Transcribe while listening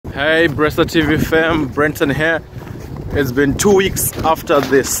Hey BRESSA fam, Brenton here. It's been 2 weeks after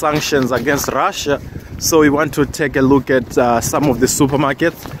the sanctions against Russia, so we want to take a look at some of the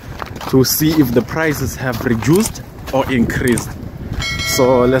supermarkets to see if the prices have reduced or increased.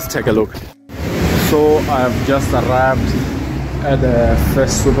 So let's take a look. So I've just arrived at the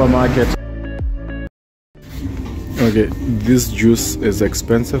first supermarket. Okay, this juice is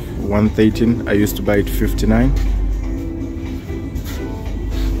expensive, 113. I used to buy it 59.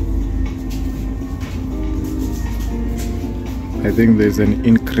 I think there's an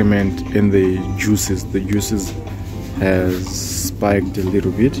increment in the juices. The juices has spiked a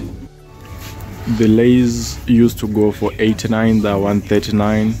little bit. The Lays used to go for 89, they're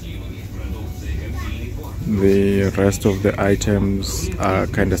 139. The rest of the items are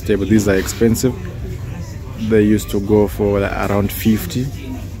kind of stable. These are expensive. They used to go for around 50.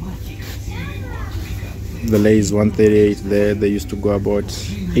 The Lays 138 there, they used to go about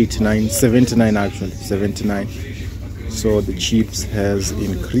 89, 79 actually, 79. So the chips has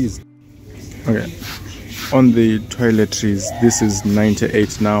increased. Okay, on the toiletries, this is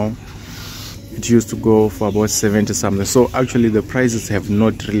 98 now. It used to go for about 70 something. So actually the prices have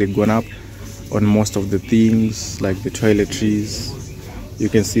not really gone up on most of the things, like the toiletries. You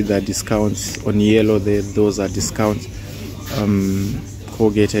can see that discounts on yellow there, those are discounts.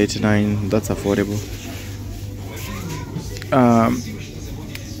 Colgate 89, that's affordable.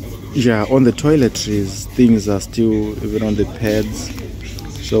 Yeah, on the toiletries, things are still, even on the pads,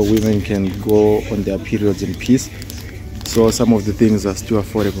 so women can go on their periods in peace. So some of the things are still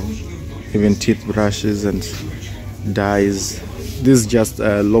affordable, even teeth brushes and dyes. This is just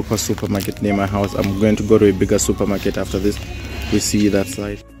a local supermarket near my house. I'm going to go to a bigger supermarket after this. We see that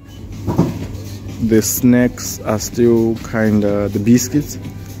side. The snacks are still kind of, the biscuits,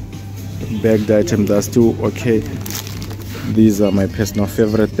 bagged items are still okay. These are my personal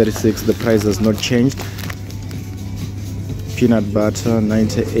favorite, 36. The price has not changed. Peanut butter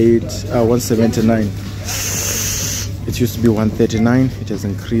 98, 179. It used to be 139. It has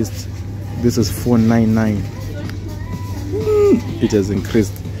increased. This is 499. It has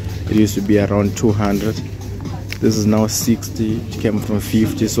increased. It used to be around 200. This is now 60. It came from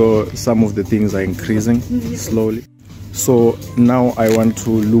 50. So some of the things are increasing slowly. So now I want to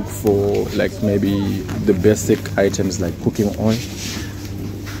look for like maybe the basic items like cooking oil.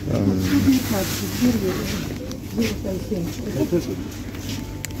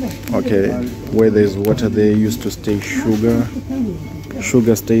 Okay, where there's water there used to stay sugar.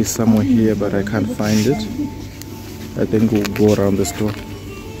 Sugar stays somewhere here, but I can't find it. I think we'll go around the store.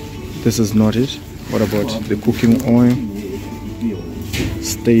 This is not it. What about the cooking oil?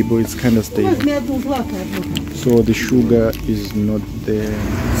 Stable, it's kind of stable. So the sugar is not there.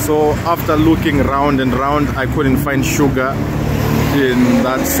 So after looking round and round, I couldn't find sugar in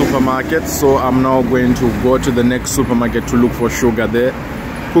that supermarket. So I'm now going to go to the next supermarket to look for sugar there.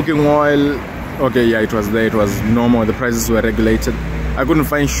 Cooking oil, okay, yeah, it was there. It was normal. The prices were regulated. I couldn't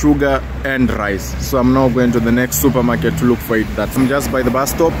find sugar and rice. So I'm now going to the next supermarket to look for it. I'm just by the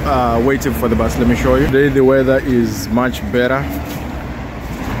bus stop, waiting for the bus. Let me show you. Today the weather is much better.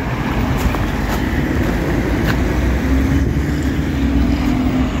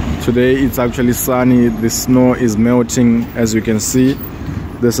 Today it's actually sunny. The snow is melting, as you can see.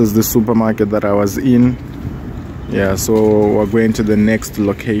 This is the supermarket that I was in. Yeah, so we're going to the next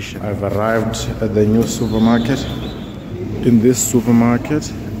location. I've arrived at the new supermarket. In this supermarket,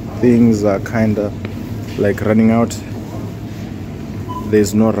 things are kind of like running out.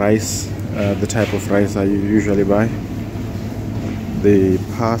 There's no rice, the type of rice I usually buy. The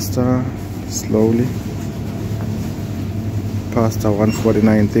pasta, slowly. Pasta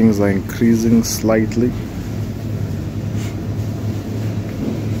 149, things are increasing slightly.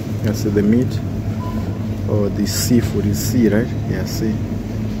 You see the meat or the seafood is C, right? Yeah, C.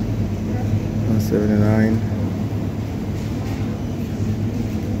 179.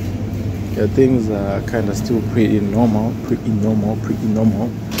 Yeah, things are kind of still pretty normal.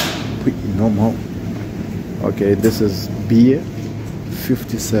 Okay, this is beer,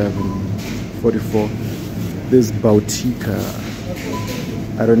 57.44. This Bautica,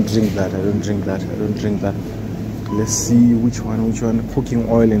 I don't drink that. Let's see which one. Cooking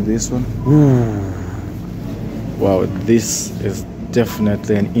oil in this one. Wow, this is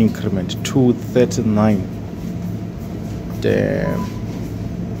definitely an increment. 239. Damn,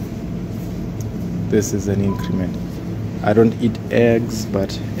 this is an increment. I don't eat eggs,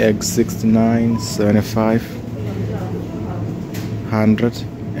 but eggs 69, 75,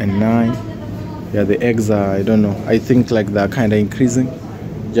 109. Yeah, the eggs are, I don't know, I think like they're kind of increasing,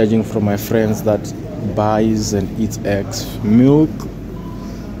 judging from my friends that buys and eats eggs. Milk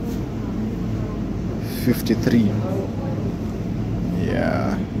 53.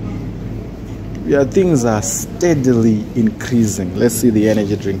 Yeah, things are steadily increasing. Let's see the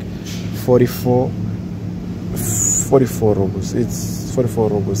energy drink. 44 rubles. It's 44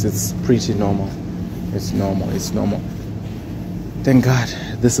 rubles. It's pretty normal. It's normal. Thank God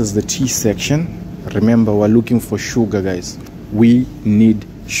this is the tea section. Remember, we're looking for sugar, guys. We need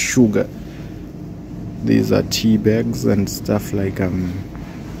sugar. These are tea bags and stuff like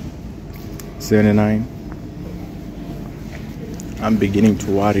 79. I'm beginning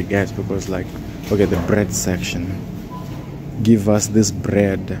to worry, guys, because like, okay, the bread section. Give us this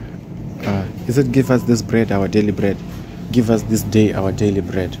bread. Is it give us this bread, our daily bread? Give us this day our daily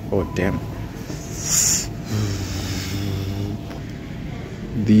bread. Oh damn.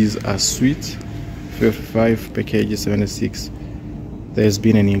 These are sweet. 55 per kg, 76. There's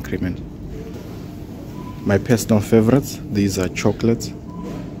been an increment. My personal favorites, these are chocolates.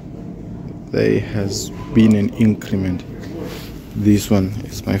 There has been an increment. This one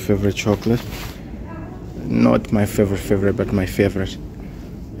is my favorite chocolate. Not my favorite, but my favorite.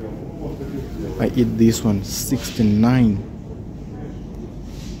 I eat this one, 69.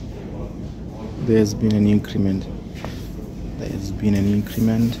 There's been an increment.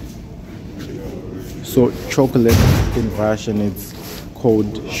 So chocolate in Russian, it's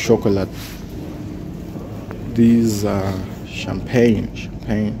called chocolate. These are champagne.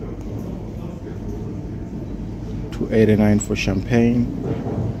 289 for champagne.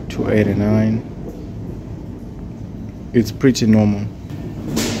 289. It's pretty normal.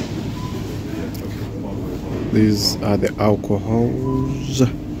 These are the alcohols.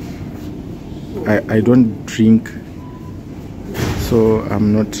 I don't drink, so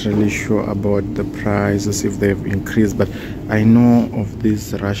I'm not really sure about the prices, if they've increased, but I know of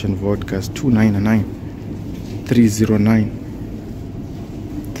these Russian vodkas. 299, 309,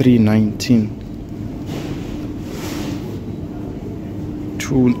 319,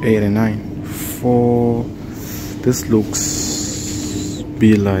 289. For this looks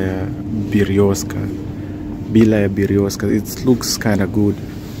Belaya Berezka. It looks kind of good.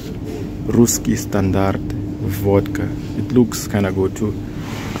 Ruski Standard vodka. It looks kind of good too.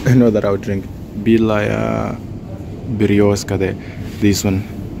 I know that I'll drink Belaya Berezka. This one.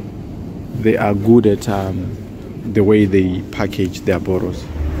 They are good at the way they package their bottles.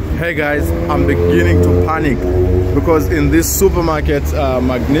 Hey guys, I'm beginning to panic because in this supermarket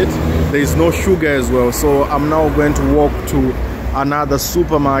magnet there is no sugar as well. So I'm now going to walk to another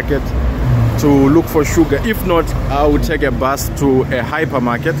supermarket to look for sugar. If not, I will take a bus to a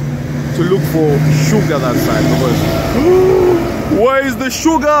hypermarket to look for sugar that side, because where is the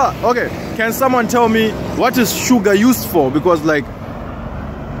sugar? Okay, can someone tell me what is sugar used for? Because like,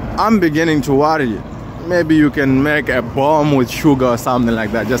 I'm beginning to worry. Maybe you can make a bomb with sugar or something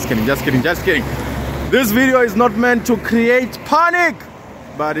like that. Just kidding. This video is not meant to create panic,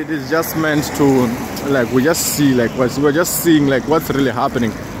 but it is just meant to, like, we're just seeing like what's really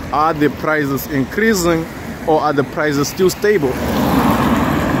happening. Are the prices increasing or are the prices still stable?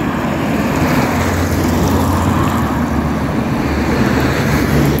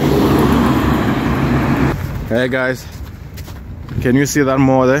 Hey guys, can you see that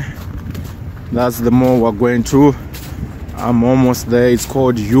mall there? That's the mall we're going to. I'm almost there. It's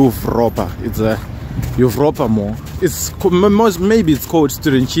called Europa. It's a Europa mall. Maybe it's called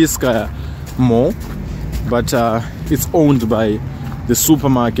Studencheskaya Mall, but it's owned by the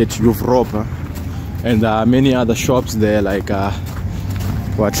supermarket Europa, and there are many other shops there, like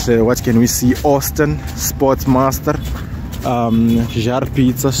what can we see? Austin, Sportsmaster, Jar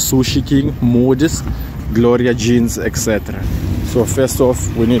Pizza, Sushi King, Modis, Gloria Jeans, etc. So first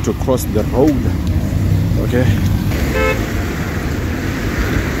off, we need to cross the road. Okay.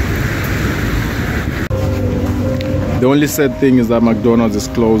 The only sad thing is that McDonald's is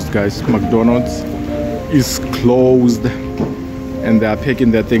closed, guys. McDonald's is closed and they are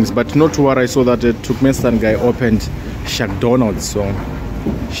packing their things. But not to worry, I saw that the Turkmenistan guy opened Shakdonald's. So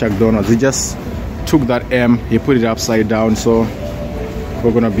Shakdonald's, he just took that M, he put it upside down. So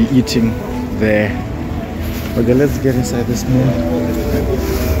we're gonna be eating there. Okay, let's get inside this mall.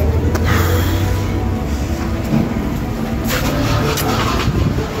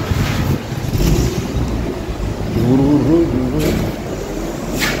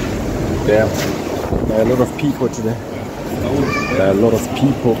 Damn, there are a lot of people today. There are a lot of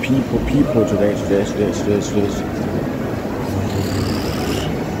people today.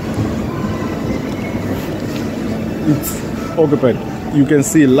 It's occupied. You can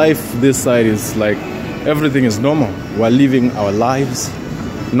see life this side is like, everything is normal. We're living our lives.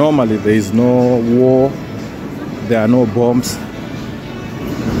 Normally there is no war. There are no bombs.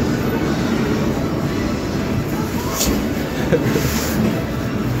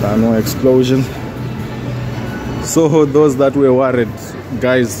 There are no explosions. So those that were worried,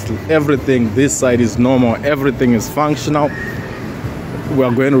 guys, everything this side is normal, everything is functional. We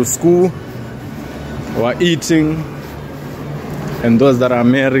are going to school, we are eating, and those that are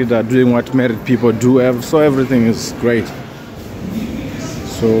married are doing what married people do. So everything is great.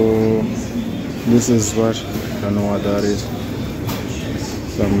 So this is what, I don't know what that is.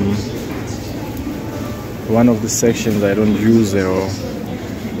 One of the sections I don't use it, or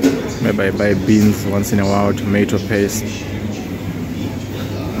maybe I buy beans once in a while, tomato paste.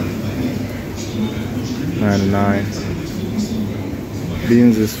 99.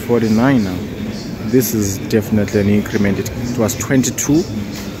 Beans is 49 now. This is definitely an increment. It was 22,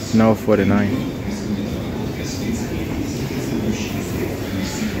 now 49.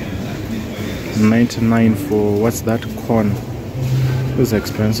 $99 for, what's that, corn? This is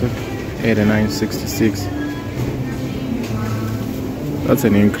expensive. 89.66. That's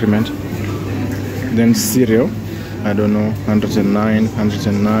an increment. Then cereal, I don't know, 109,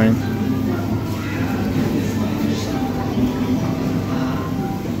 109.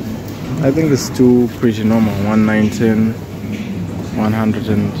 I think it's still pretty normal. 119, 100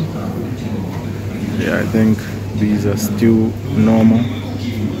 and yeah, I think these are still normal.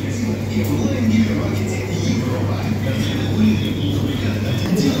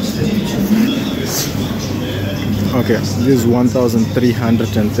 Okay, this is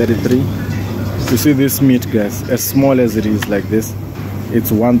 1,333. You see this meat, guys, as small as it is like this,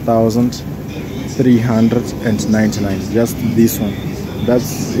 it's 1,399. Just this one.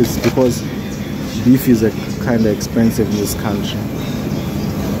 It's because beef is kind of expensive in this country.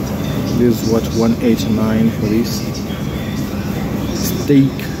 This is what, 189 for this.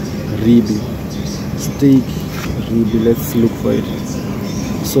 Steak ribby. Let's look for it.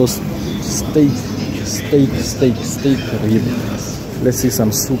 So steak ribby. Let's see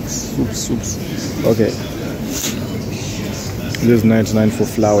some soups. Okay, this is 99 for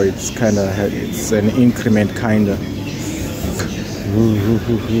flour. It's an increment kinda.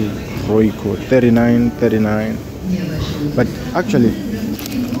 Royco 39. But actually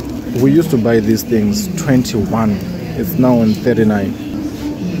we used to buy these things 21. It's now on 39.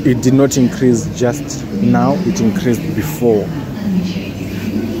 It did not increase just now, it increased before.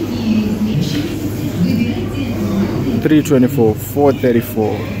 324,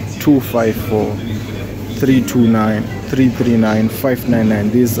 434, 254, 329, 339,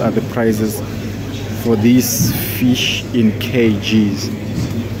 599. These are the prices for these fish in kgs.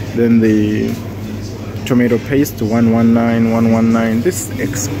 Then the tomato paste, 119, 119. This is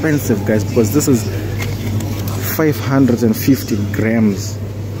expensive, guys, because this is 550 grams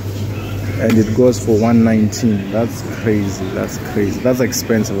and it goes for 119. That's crazy. That's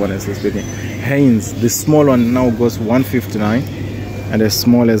expensive, honestly speaking. Heinz, the small one now goes 159, and as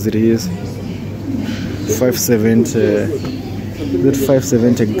small as it is,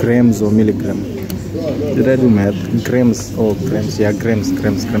 570 grams or milligram. Did I do math? Grams. Oh, grams. Yeah, grams.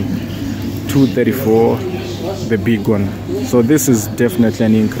 234, the big one. So this is definitely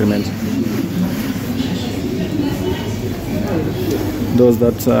an increment. Those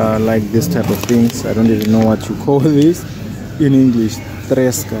that like this type of things, I don't even know what you call this in English.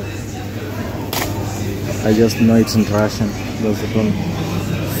 Treska. I just know it's in Russian. That's the problem.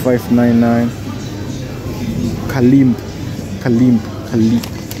 599. Kalimp.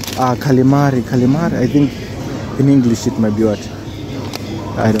 Calamari. I think in English it might be what?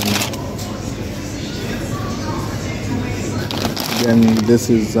 I don't know. Then this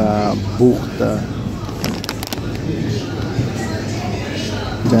is buchta.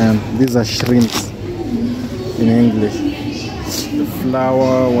 Damn, these are shrimps in English. The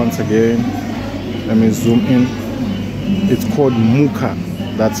flour, once again, let me zoom in. It's called muka,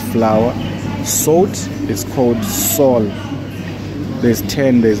 that's flour. Salt is called sol. There's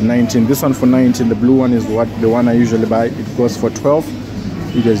 10, there's 19. This one for 19. The blue one is the one I usually buy. It goes for 12.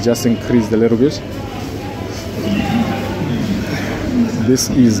 It has just increased a little bit. This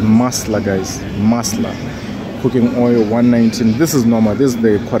is masla, guys. Masla. Cooking oil, 119. This is normal. This is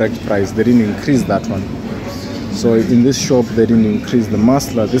the correct price. They didn't increase that one. So in this shop, they didn't increase the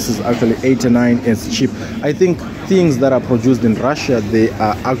masla. This is actually 89. It's cheap. I think things that are produced in Russia, they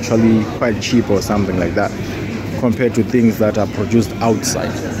are actually quite cheap or something like that, compared to things that are produced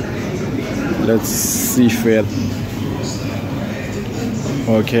outside. Let's see further.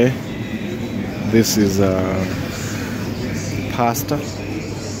 Okay, this is pasta,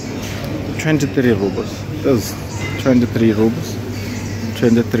 23 rubles. That's 23 rubles.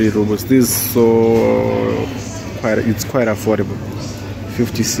 23 rubles. This is so it's quite affordable. If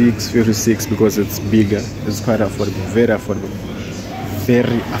 56 because it's bigger. It's quite affordable, very affordable,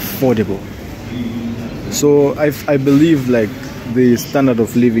 very affordable. So I believe like the standard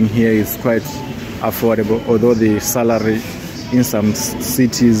of living here is quite affordable, although the salary in some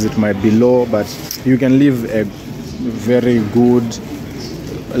cities it might be low, but you can live a very good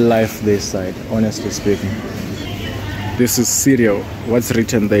life this side, honestly speaking. This is cereal. What's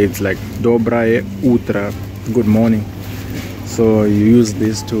written there, it's like Dobrae Utra, good morning. So you use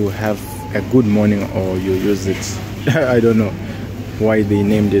this to have a good morning, or you use it I don't know why they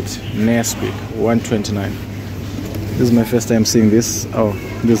named it Nesquik. 129. This is my first time seeing this. Oh,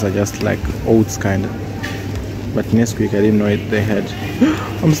 these are just like oats kind of, but Nesquik, I didn't know it they had.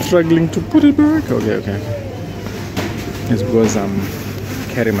 I'm struggling to put it back. Okay, it's because I'm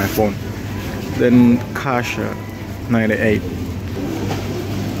carrying my phone. Then Kasha 98.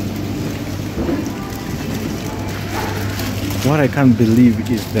 What I can't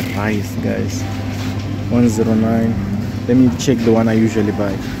believe is the rice, guys. 109. Let me check the one I usually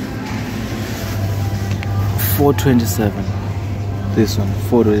buy. 427. This one,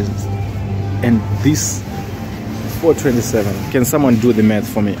 427. And this 427. Can someone do the math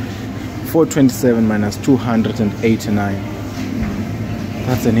for me? 427 minus 289.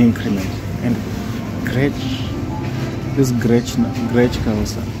 That's an increment. And this Grechka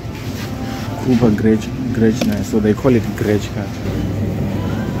also. Kuba Grechna, so they call it Grechka.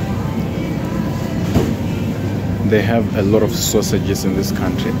 They have a lot of sausages in this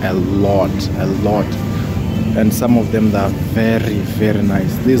country, a lot, and some of them are very, very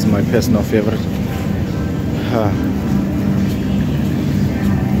nice. This is my personal favorite.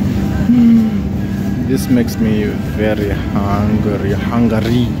 This makes me very hungry.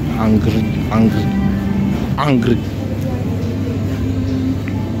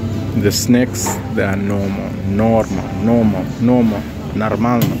 The snacks, they are normal,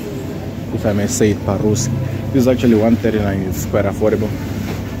 if I may say it Parusi. This is actually 139, it's quite affordable.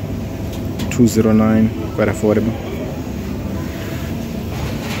 209, quite affordable.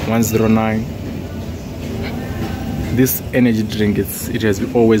 109. This energy drink, it has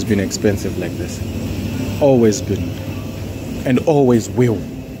always been expensive like this. Always been. And always will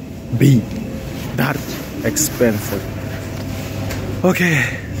be that expensive.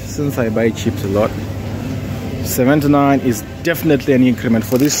 Okay. Since I buy chips a lot, 79 is definitely an increment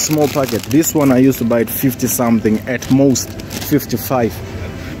for this small packet. This one I used to buy at 50 something, at most 55,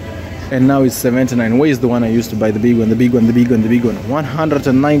 and now it's 79. Where is the one I used to buy? The big one, the big one, the big one, the big one.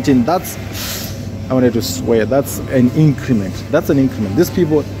 119. That's, I wanted to swear, that's an increment. That's an increment. These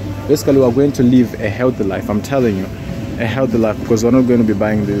people basically are going to live a healthy life. I'm telling you, a healthy life, because we're not going to be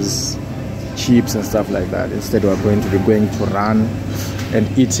buying these chips and stuff like that. Instead, we're going to be going to run and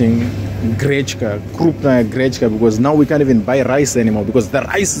eating grechka, krupna grechka, because now we can't even buy rice anymore because the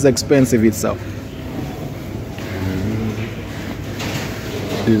rice is expensive itself.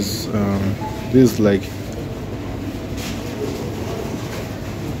 This is like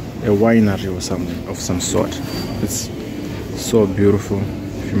a winery or something of some sort. It's so beautiful.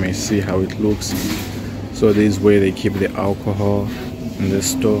 If you may see how it looks. So this is where they keep the alcohol in the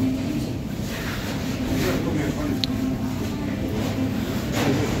store.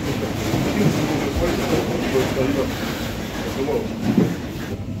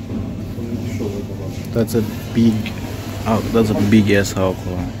 That's a big ass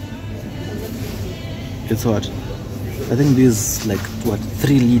alcohol. It's what? I think this is like what,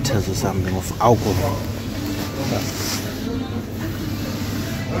 3 liters or something of alcohol.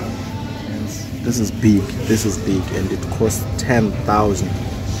 This is big, and it costs 10,000.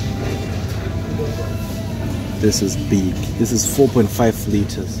 This is big. This is 4.5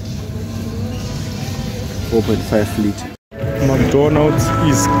 liters. 4.5 liters. McDonald's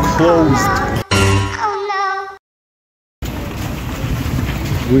is closed.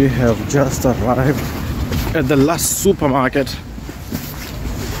 We have just arrived at the last supermarket.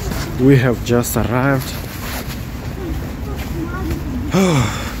 We have just arrived.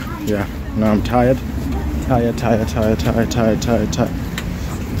 Yeah, now I'm tired. Tired. A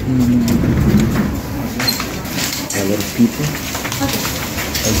lot of people,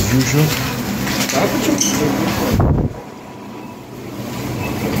 as usual.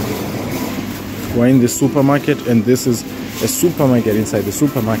 We're in the supermarket, and this is a supermarket inside the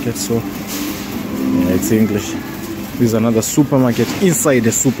supermarket, so yeah, it's English. This is another supermarket inside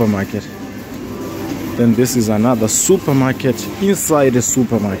the supermarket. Then this is another supermarket inside the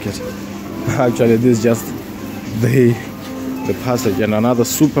supermarket. Actually, this is just the passage, and another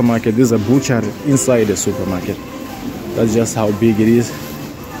supermarket. This is a butcher inside the supermarket. That's just how big it is.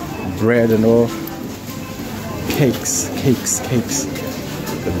 Bread and all. Cakes.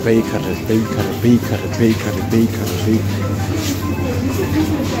 The bakery.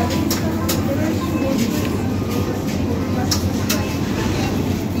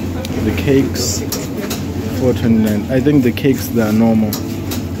 The cakes, $4.29. I think the cakes, they are normal.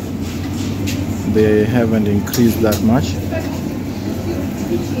 They haven't increased that much.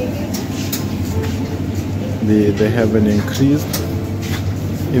 They haven't increased.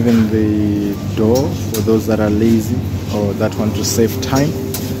 Even the dough, for those that are lazy or that want to save time,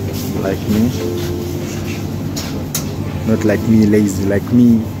 like me. Not like me lazy, like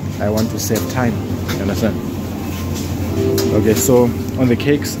me, I want to save time. You understand? Okay, so on the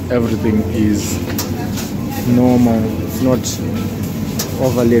cakes, everything is normal. It's not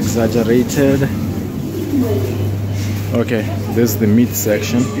overly exaggerated. Okay, this is the meat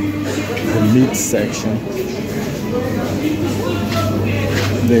section. The meat section.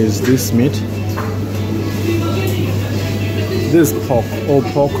 There is this meat. This pork, all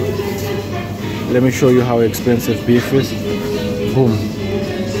pork. Let me show you how expensive beef is. Boom.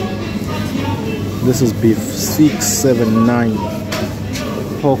 This is beef, $6.79.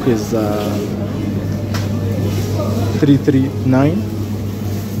 Pork is $3.39.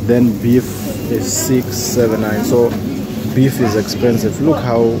 Then beef is $6.79. So beef is expensive. Look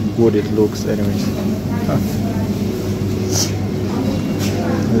how good it looks anyways.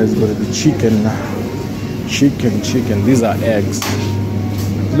 Let's go to the chicken. Chicken. These are eggs.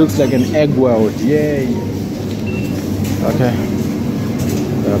 It looks like an egg world. Yay. Okay.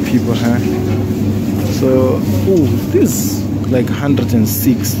 There are people here. So, ooh, this like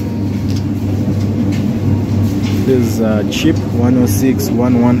 106. This is cheap, 106,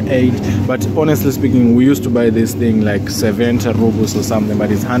 118. But honestly speaking, we used to buy this thing like 70 rubles or something,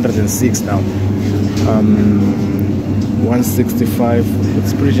 but it's 106 now. 165,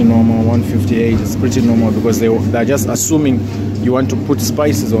 it's pretty normal. 158, it's pretty normal because they're just assuming you want to put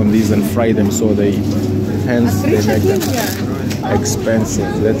spices on these and fry them, so hence they make them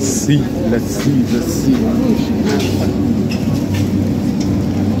expensive. Let's see.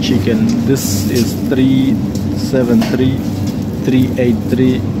 Chicken, this is 373,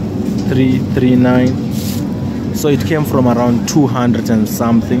 383, 339. So it came from around 200 and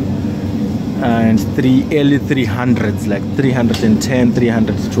something, and early 300s, like 310,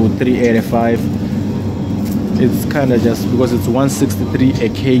 300 to 385. It's kind of just because it's 163 a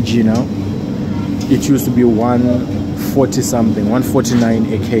kg now. It used to be 140 something,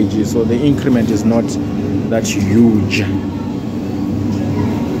 149 a kg. So the increment is not that huge.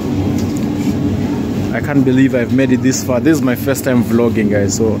 I can't believe I've made it this far. This is my first time vlogging,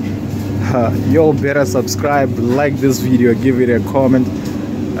 guys. So y'all better subscribe, like this video, give it a comment,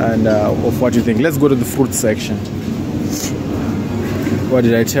 and of what you think. Let's go to the fruit section. What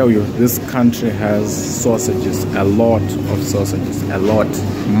did I tell you? This country has sausages, a lot of sausages, a lot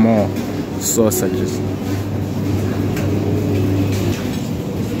more sausages.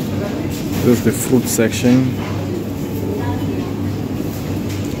 This is the fruit section.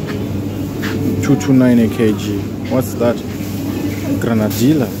 $2.29 a kg. What's that?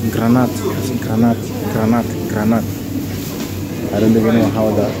 Granadilla, granat. I don't even know how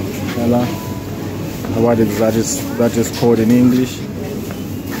that. What is that? That is called in English.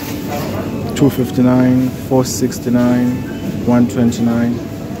 $2.59, $4.69, $1.29.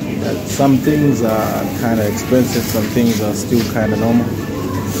 Some things are kind of expensive. Some things are still kind of normal.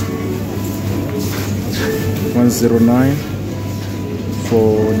 $1.09.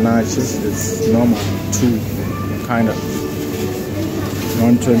 For nachos, it's normal, kind of.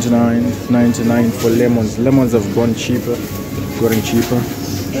 $1.29.99 for lemons. Lemons have gotten cheaper.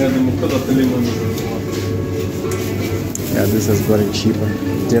 Yeah, this has gotten cheaper,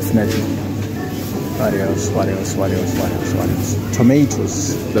 definitely. What else?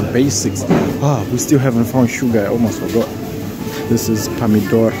 Tomatoes, the basics. We still haven't found sugar. I almost forgot. This is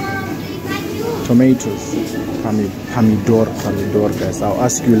pomidor. Tomatoes. Pomidor, guys. I'll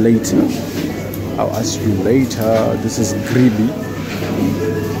ask you later. This is greedy.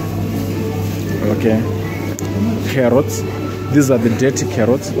 Okay. Carrots. These are the dirty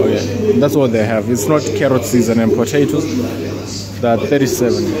carrots. Oh yeah, that's what they have. It's not carrot season. And potatoes, they're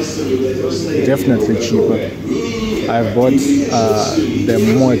 37. Definitely cheaper. I've bought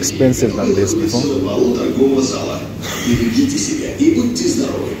them more expensive than this before.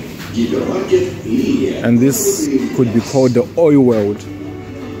 And this could be called the oil world.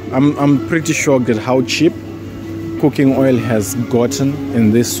 I'm pretty shocked at how cheap cooking oil has gotten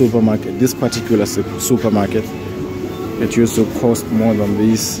in this supermarket, this particular supermarket. It used to cost more than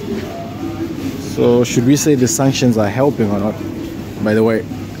this. So should we say the sanctions are helping or not? By the way,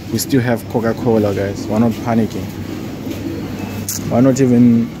 we still have Coca-Cola, guys. We're not panicking. Why not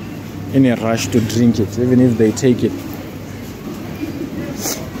even in a rush to drink it? Even if they take it,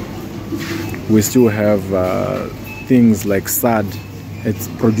 we still have things like sad. It's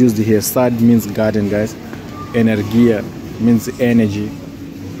produced here. Sad means garden, guys. Energia means energy.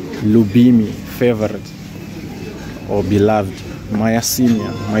 Lubimi, favorite or beloved. My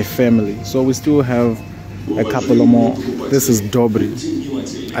senior, my family. So we still have a couple of more. This is Dobry.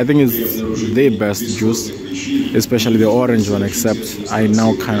 I think it's their best juice, especially the orange one, except I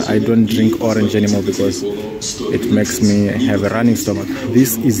don't drink orange anymore because it makes me have a running stomach.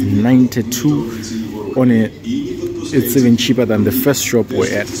 This is 92 on a, it's even cheaper than the first shop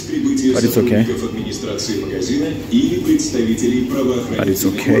we're at, but it's okay. But it's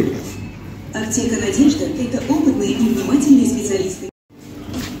okay.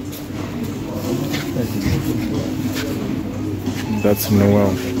 That's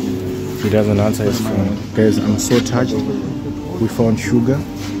Noel. He doesn't answer his phone. Guys, I'm so touched. We found sugar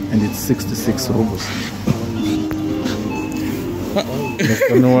and it's 66 rubles.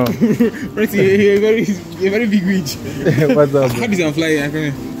 Mr. Noel. a very big witch. What's up? How did you fly?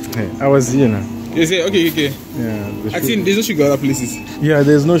 I was here now. You say, okay. Yeah. I think there's no sugar in other places. Yeah,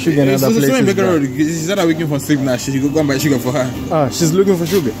 there's no sugar in other places. She's not working for sick now. She go and buy sugar for her. Ah, she's looking for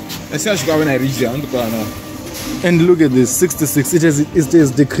sugar. I said sugar when I reach there. I want to call her now. And look at this, 66. It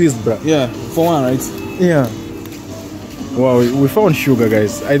has decreased, bro. Yeah, for one, right? Yeah. Wow, we found sugar,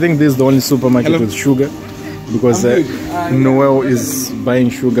 guys. I think this is the only supermarket with sugar, because Noel is buying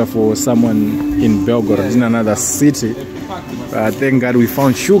sugar for someone in Belgorod, in another city. Thank God we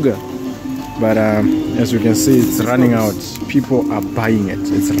found sugar. But as you can see, it's running out. People are buying it.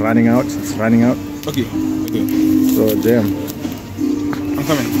 It's running out. Okay. So damn. I'm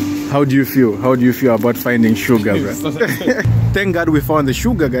coming. How do you feel? How do you feel about finding sugar, bro? Thank God we found the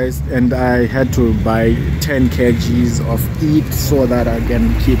sugar, guys, and I had to buy 10 kgs of it so that I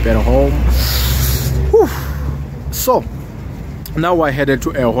can keep at home. Whew. So now I headed to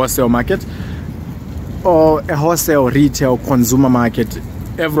a wholesale market, or a wholesale retail consumer market.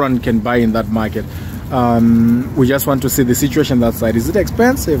 Everyone can buy in that market. We just want to see the situation that side. Is it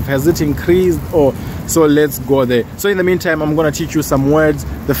expensive? Has it increased? Or so let's go there. So in the meantime, I'm going to teach you some words.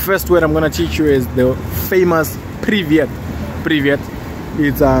 The first word I'm going to teach you is the famous privyet. Privyet.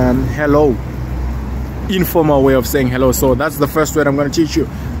 It's hello, informal way of saying hello. So that's the first word I'm going to teach you.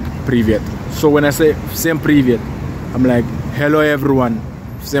 Privyet. So when I say всем привет, I'm like, hello everyone,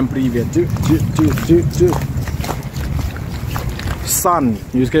 всем привет. Sun,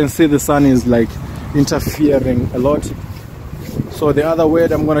 you can see the sun is like interfering a lot. So the other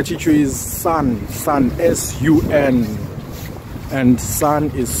word I'm going to teach you is sun. Sun, S-U-N. And sun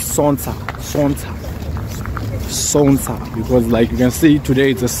is sonta. Because like you can see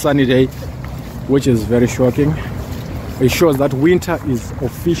today it's a sunny day, which is very shocking. It shows that winter is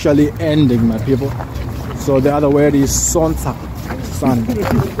officially ending, my people. So the other word is sonta, sun.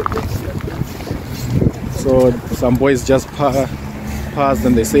 So some boys just passed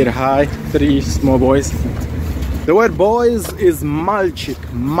and they said hi, 3 small boys. The word boys is malchik.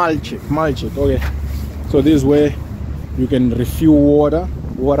 Okay, so this way you can refill water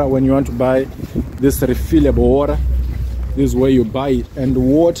when you want to buy this refillable water. This is where you buy it, and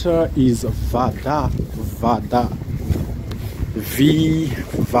water is vada. Vada,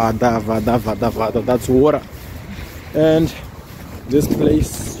 that's water. And this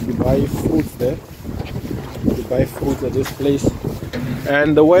place you buy fruits there. You buy fruits at this place.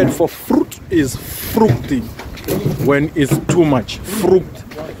 And the word for fruit is fructy when it's too much. Fruit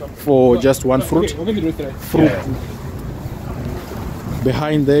for just one fruit. Fruit.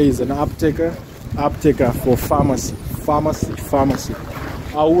 Behind there is an apteker for pharmacy.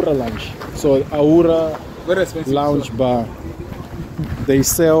 Aura Lounge. So Aura Lounge Bar. They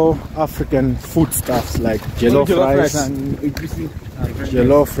sell African foodstuffs like jollof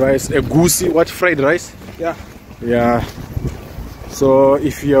rice, egusi, what, fried rice? Yeah. So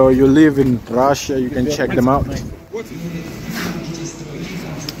if you live in Russia, you can check them out.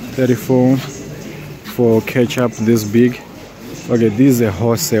 34 for ketchup this big. Okay, this is a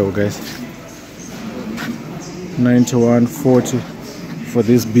wholesale, guys. 91.40 for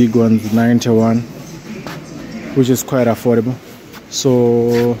these big ones. 91, which is quite affordable.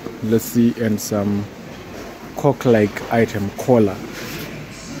 So let's see, and some Coke-like item, cola.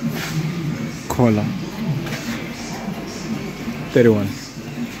 31.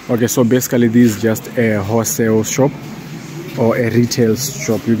 Okay, so basically this is just a wholesale shop or a retail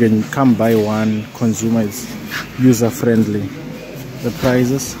shop. You can come buy one. Consumer is user friendly. The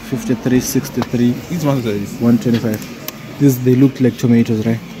prices 53, 63, 125. They look like tomatoes,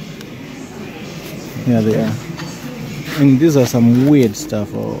 right? Yeah, they are. And these are some weird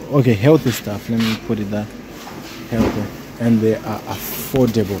stuff, or okay, healthy stuff. Let me put it there. Healthy. And they are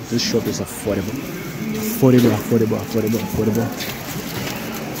affordable. This shop is affordable. Affordable.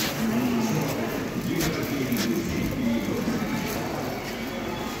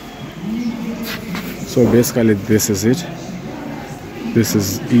 So basically this is it. This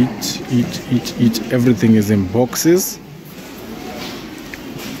is it. Everything is in boxes.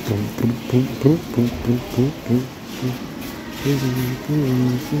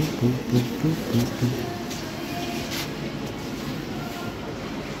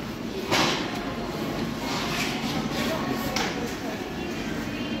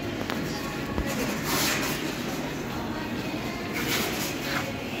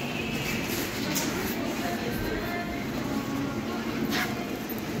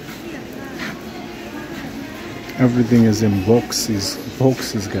 Everything is in boxes,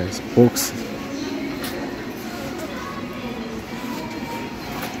 guys, boxes.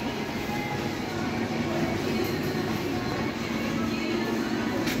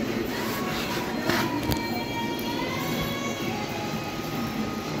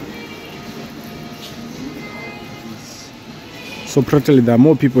 So practically there are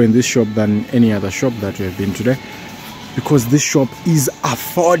more people in this shop than any other shop that we have been today, because this shop is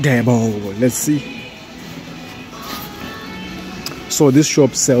affordable. Let's see. So this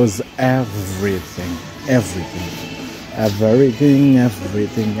shop sells everything.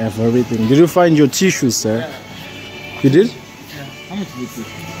 Did you find your tissues, sir? Yeah. You did? Yeah. How much did you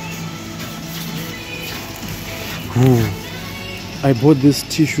pay? I bought these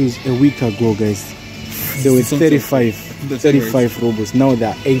tissues a week ago, guys. They were 35 rubles. Now they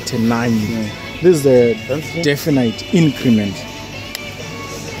are 89. Yeah. This is a definite increment.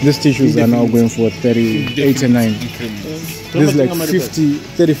 These tissues are now going for 89. This is like 50,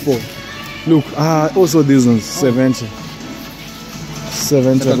 34. Look, also these ones 70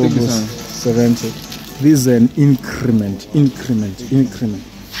 rubles, 70. This is an increment.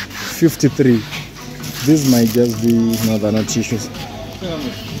 53. This might just be, no, they're not tissues.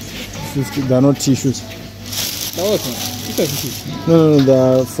 50, they're not tissues. No,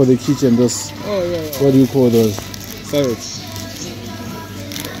 they're for the kitchen. Those. Oh yeah. What do you call those? Serviettes.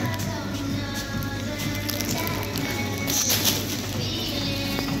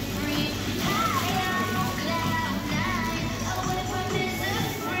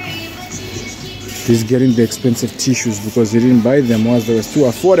 He's getting the expensive tissues because he didn't buy them once they were too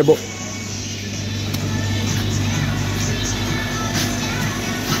affordable.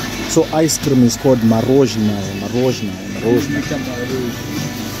 So ice cream is called marozhna.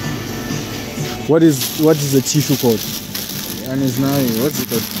 What is the tissue called? And it's now, what's it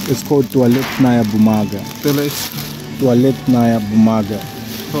called? It's called tualetnaya bumaga. Tualetnaya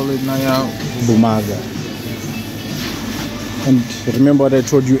bumaga. And remember what I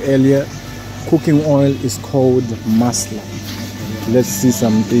told you earlier? Cooking oil is called masla. Let's see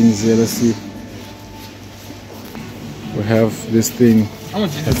some things here. Let's see. We have this thing, a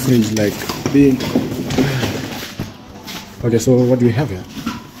fridge like thing. Okay, so what do we have here?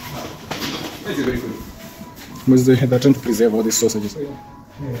 They're trying to preserve all these sausages.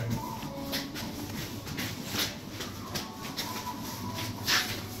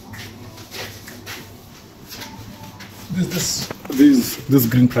 These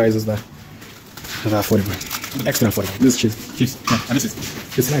green prizes that are affordable, extra affordable. This cheese, yeah, and this is,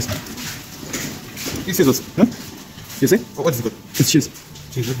 it's nice. This is also, huh? You see? What is it called? It's cheese.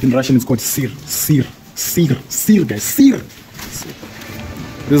 In Russian, it's called sir, guys, sir.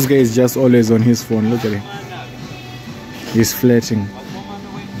 This guy is just always on his phone. Look at him. He's flirting.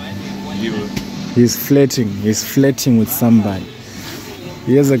 He's flirting with somebody.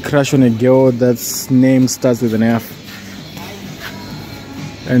 He has a crush on a girl that's name starts with an F.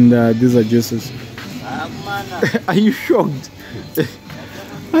 And these are juices. Are you shocked?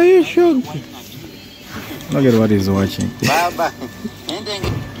 Are you shocked? Look at what he's watching.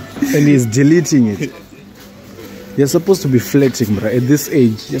 And he's deleting it. You're supposed to be flirting, bro. At this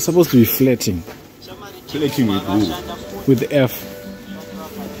age, you're supposed to be flirting. Flirting with who? With the F.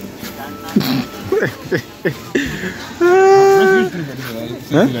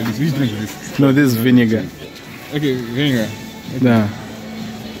 Huh? No, this is vinegar. Okay, vinegar. No.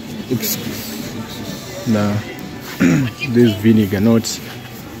 No. This is vinegar, not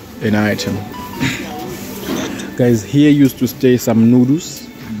an item. Guys, here used to stay some noodles.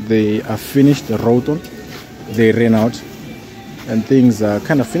 They are finished, rotten. They ran out. And things are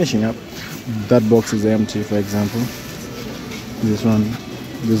kind of finishing up. That box is empty, for example. This one,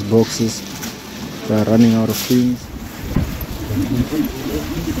 these boxes, they are running out of things.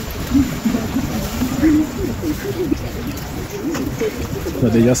 So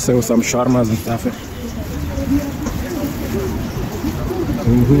they just sell some shawarmas and stuff.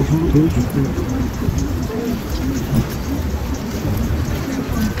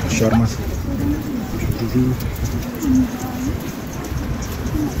 Shawarmas.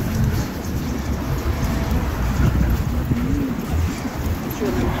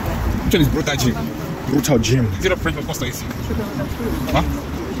 Which one is brutal gym? Brutal gym. Is it a French pasta is? Huh?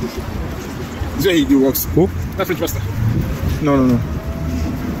 Is where he works? Who? Not French pasta. No, no, no.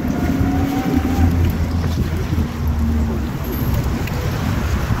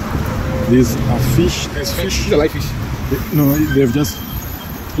 These are fish. There's fish. These are live fish. No, they've just.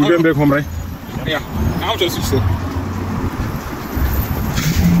 You went back home, right? Yeah. How much is fish though?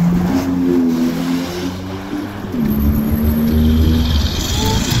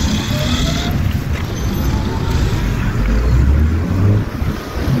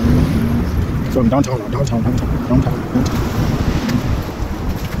 From downtown.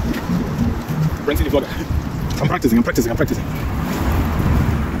 Brent's in the vlog. I'm practicing.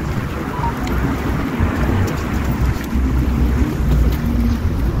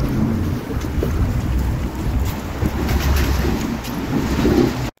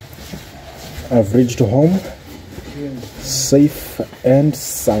 I've reached home, safe and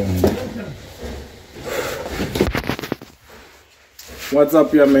sound. What's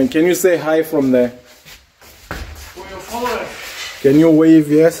up, yeah, man? Can you say hi from there? For your followers. Can you wave,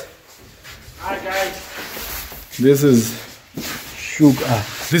 yes? Hi, guys. This is Sugar.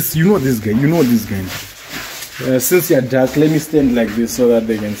 This, you know this guy. Since you're dark, let me stand like this so that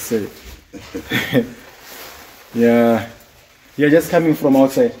they can say. Yeah. You're just coming from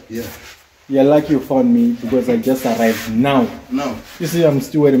outside? Yeah. You're lucky you found me because I just arrived now. No. You see, I'm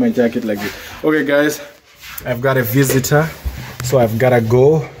still wearing my jacket like this. Okay, guys. I've got a visitor, so I've gotta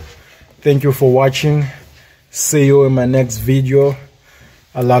go. Thank you for watching. See you in my next video.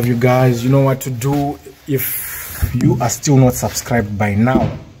 I love you guys. You know what to do. If you are still not subscribed by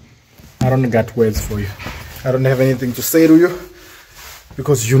now, I don't got words for you. I don't have anything to say to you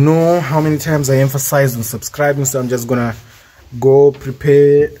because you know how many times I emphasize on subscribing. So I'm just gonna go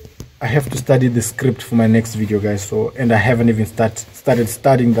prepare. I have to study the script for my next video, guys. So, and I haven't even started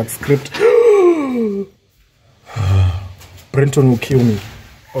studying that script. Brenton will kill me.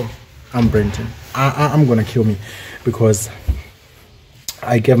 Oh, I'm Brenton. I'm gonna kill me because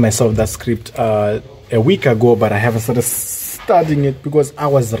I gave myself that script a week ago, but I haven't started studying it because I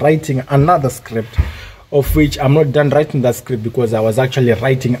was writing another script, of which I'm not done writing that script because I was actually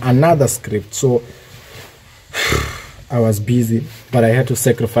writing another script. So I was busy, but I had to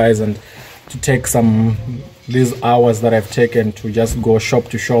sacrifice and to take these hours that I've taken to just go shop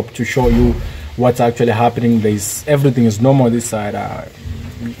to shop to show you what's actually happening. Everything is normal this side.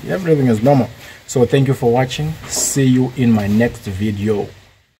 Everything is normal. So thank you for watching. See you in my next video.